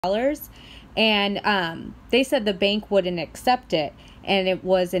and they said the bank wouldn't accept it, and it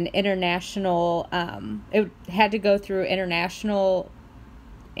was an international, it had to go through international,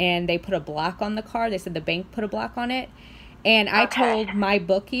 and they put a block on the card. They said the bank put a block on it, and I told my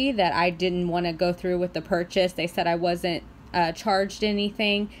bookie that I didn't want to go through with the purchase. They said I wasn't charged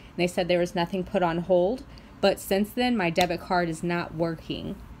anything, and they said there was nothing put on hold, but since then my debit card is not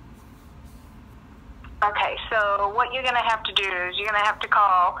working. Okay, so what you're going to have to do is you're going to have to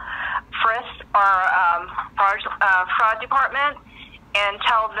call FRIS or fraud department and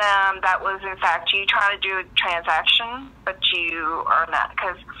tell them that was in fact you trying to do a transaction, but you are not,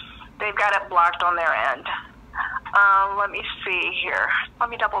 because they've got it blocked on their end. Let me see here.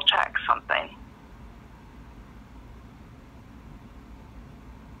 Let me double check something.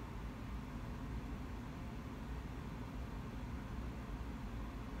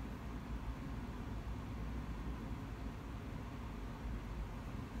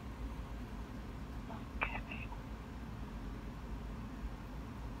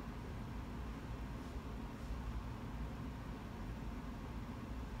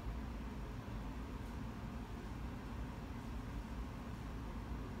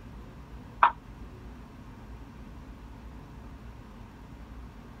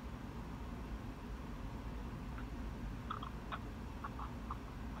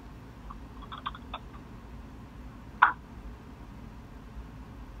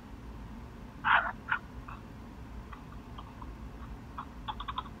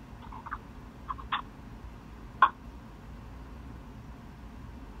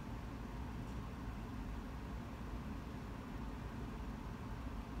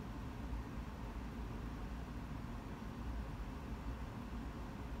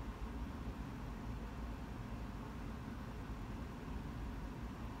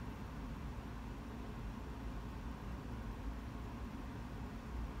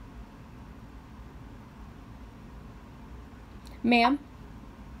 Ma'am?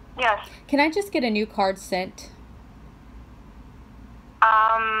 Yes. Can I just get a new card sent?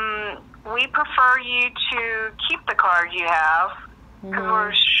 We prefer you to keep the card you have, because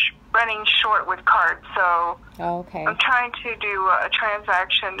we're running short with cards, so okay. I'm trying to do a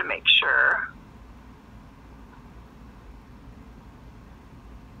transaction to make sure.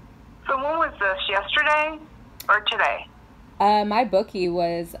 So when was this, yesterday or today? My bookie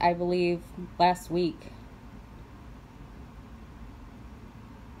was, I believe, last week.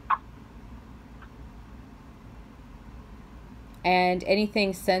 And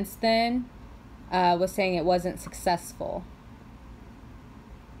anything since then was saying it wasn't successful.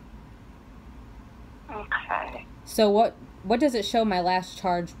 Okay. So what does it show my last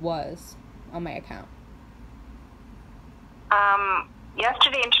charge was on my account?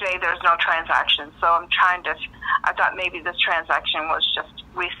 Yesterday and today there's no transaction, so I thought maybe this transaction was just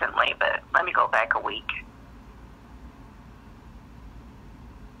recently, but let me go back a week.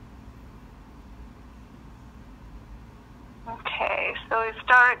 Okay, so it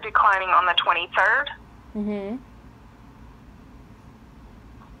started declining on the 23rd. Mm-hmm.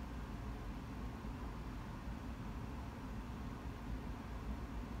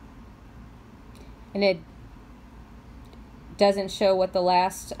 And it doesn't show what the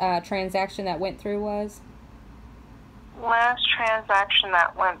last transaction that went through was? Last transaction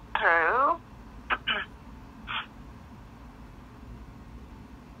that went through.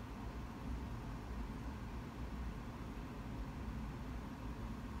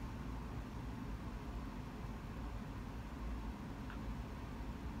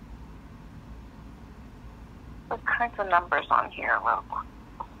 What kinds of numbers on here? Well,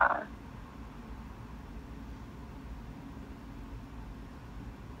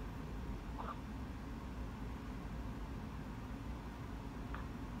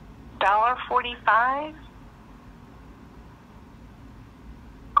 $1.45.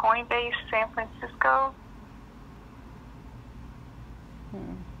 Coinbase, San Francisco.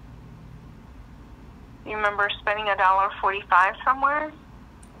 You remember spending $1.45 somewhere?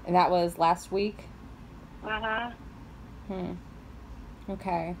 And that was last week? Mm-hmm.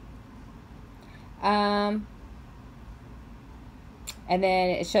 Okay. And then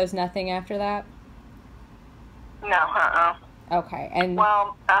it shows nothing after that? No, Okay, and...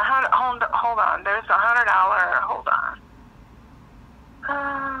 Well, hold on. There's $100, hold on.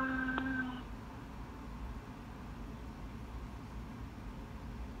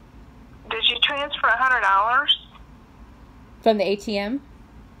 Did you transfer $100? From the ATM?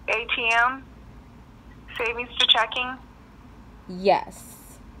 ATM? Savings to checking? Yes.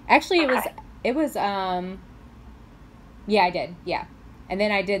 Actually, it was, yeah, I did, yeah. And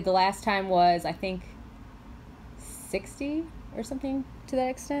then I did, the last time was, I think, 60 or something to that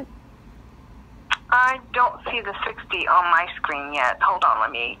extent? I don't see the 60 on my screen yet. Hold on,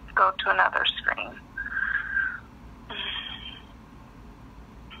 let me go to another screen.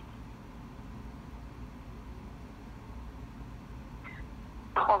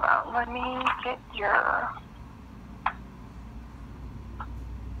 Hold on, let me get your...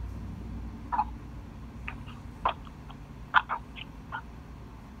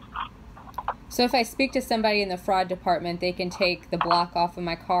 So if I speak to somebody in the fraud department, they can take the block off of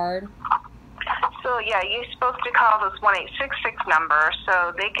my card? So, yeah, you're supposed to call this 1866 number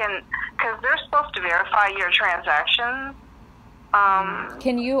so they can, because they're supposed to verify your transactions.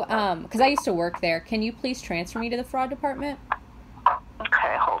 Can you, because I used to work there, can you please transfer me to the fraud department?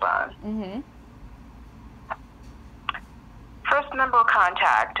 Okay, hold on. Mm-hmm. First number of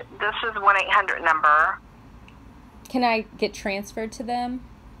contact, this is 1-800 number. Can I get transferred to them?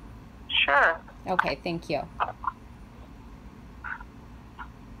 Sure. Okay, thank you.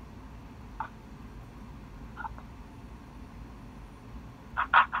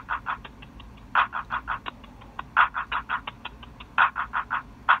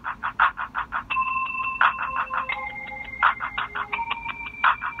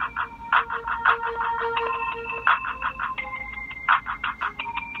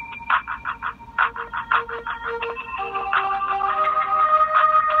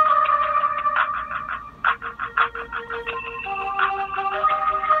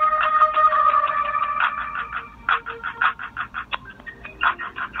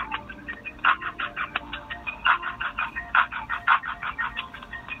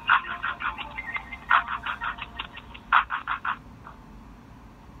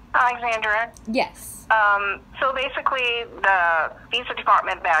 Alexandra? Yes. So basically, the visa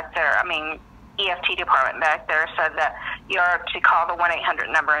department back there, EFT department back there said that you are to call the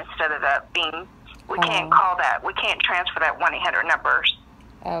 1-800 number instead of that being, we can't call that, we can't transfer that 1-800 numbers.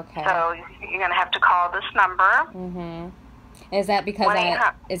 Okay. So you're going to have to call this number. Mm-hmm. Is that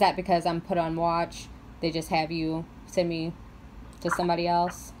because I'm put on watch? They just have you send me to somebody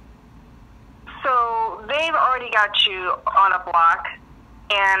else? So they've already got you on a block,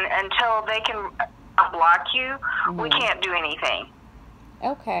 and until they can block you, we can't do anything.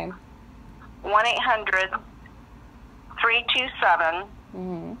 Okay.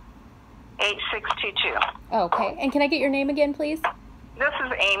 1-800-327-8622. Okay. And can I get your name again, please? This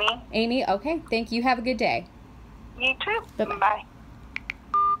is Amy. Amy, okay. Thank you. Have a good day. You too. Bye-bye. Bye.